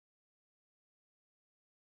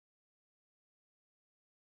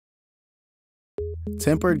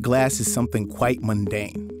Tempered glass is something quite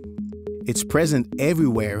mundane. It's present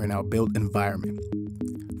everywhere in our built environment,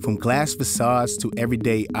 from glass facades to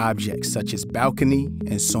everyday objects such as balcony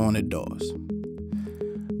and sauna doors.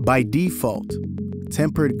 By default,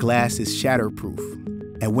 tempered glass is shatterproof,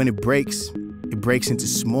 and when it breaks into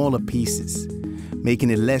smaller pieces, making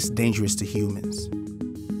it less dangerous to humans.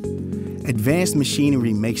 Advanced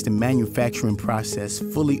machinery makes the manufacturing process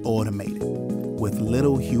fully automated, with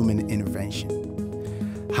little human intervention.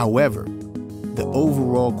 However, the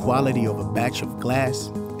overall quality of a batch of glass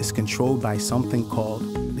is controlled by something called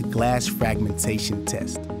the glass fragmentation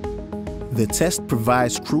test. The test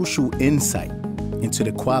provides crucial insight into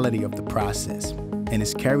the quality of the process and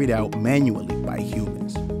is carried out manually by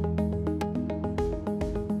humans.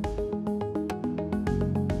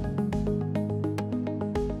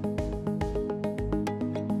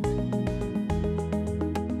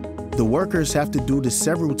 The workers have to do this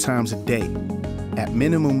several times a day, at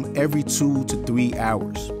minimum every 2 to 3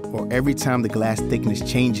 hours, or every time the glass thickness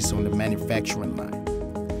changes on the manufacturing line.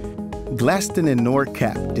 Glaston and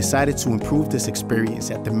NordCap decided to improve this experience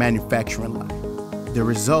at the manufacturing line. The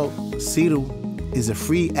result, Siru, is a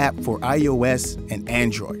free app for iOS and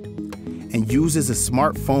Android, and uses a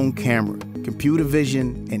smartphone camera, computer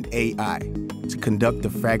vision, and AI to conduct the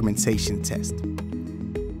fragmentation test.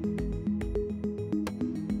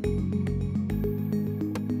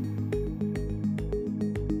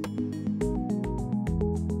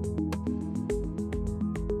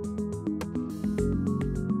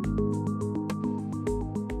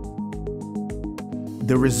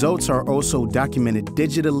 The results are also documented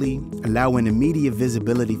digitally, allowing immediate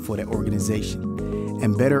visibility for the organization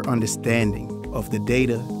and better understanding of the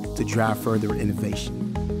data to drive further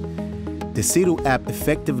innovation. The Siru app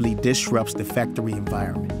effectively disrupts the factory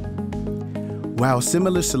environment. While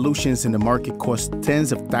similar solutions in the market cost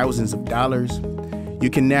tens of thousands of dollars, you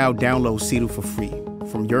can now download Siru for free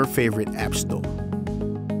from your favorite app store.